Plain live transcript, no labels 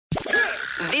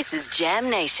This is Jam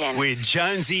Nation. With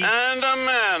Jonesy and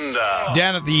Amanda.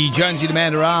 Down at the Jonesy and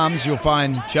Amanda Arms, you'll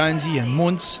find Jonesy and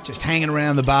Muntz just hanging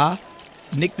around the bar.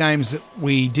 Nicknames that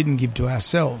we didn't give to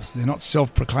ourselves. They're not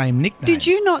self-proclaimed nicknames. Did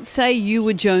you not say you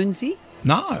were Jonesy?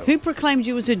 No. Who proclaimed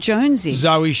you as a Jonesy?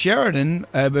 Zoe Sheridan,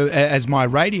 as my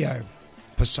radio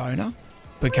persona,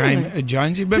 became a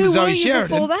Jonesy. Remember Who Zoe were you Sheridan?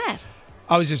 before that?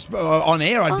 I was just on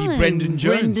air. I'd be I'm Brendan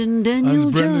Jones. Brendan Daniel I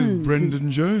was Jones.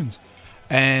 Brendan Jones.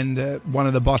 And one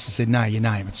of the bosses said, "No, your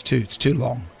name. It's too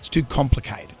long. It's too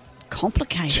complicated."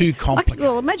 Complicated. Too complicated.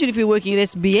 Well, imagine if you're working at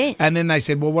SBS. And then they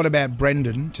said, "Well, what about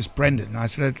Brendan? Just Brendan." And I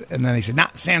said, and then they said, "Nah,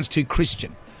 it sounds too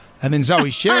Christian." And then Zoe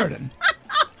Sheridan.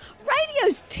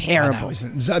 Radio's I terrible. know,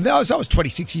 isn't it? I was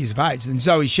 26 years of age. Then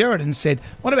Zoe Sheridan said,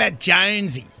 "What about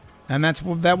Jonesy?" And that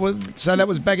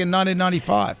was back in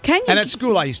 1995. And at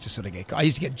school, I used to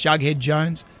get Jughead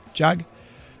Jones, Jug,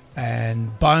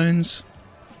 and Bones,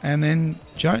 and then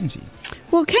Jonesy.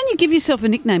 Well, can you give yourself a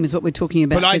nickname is what we're talking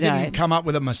about But today. I didn't come up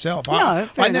with it myself. No,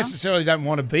 fair I enough. necessarily don't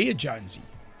want to be a Jonesy.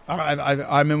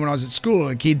 I remember when I was at school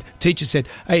and teacher said,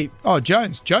 "Hey,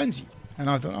 Jonesy." And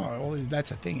I thought,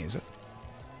 that's a thing, is it?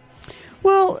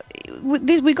 Well,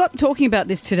 we got talking about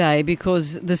this today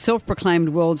because the self-proclaimed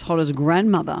world's hottest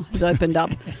grandmother has opened up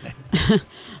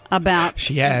about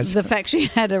She has. the fact she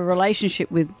had a relationship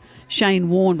with Shane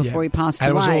Warne before he passed away.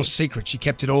 And it was all secret. She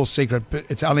kept it all secret, but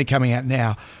it's only coming out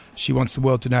now. She wants the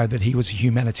world to know that he was a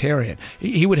humanitarian.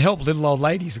 He would help little old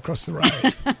ladies across the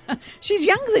road. She's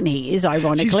younger than he is,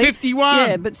 ironically. She's 51.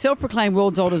 Yeah, but self-proclaimed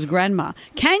world's oldest grandma.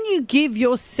 Can you give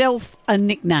yourself a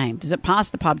nickname? Does it pass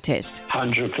the pub test?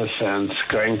 100%.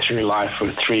 Going through life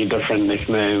with 3 different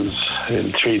nicknames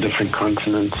in 3 different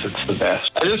continents, it's the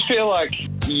best. I just feel like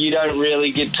you don't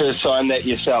really get to assign that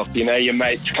yourself. You know, your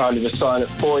mates kind of assign it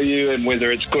for you, and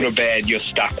whether it's good or bad, you're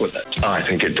stuck with it. I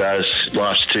think it does.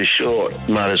 Life's too short.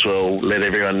 Might as well let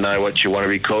everyone know what you want to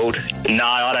be called. No,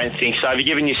 I don't think so. If you're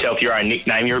giving yourself your own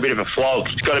nickname, you're a bit of a flog.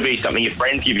 It's got to be something your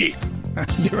friends give you.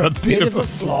 You're a bit of a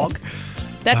flog.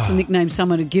 That's the nickname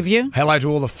someone would give you. Hello to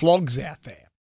all the flogs out there.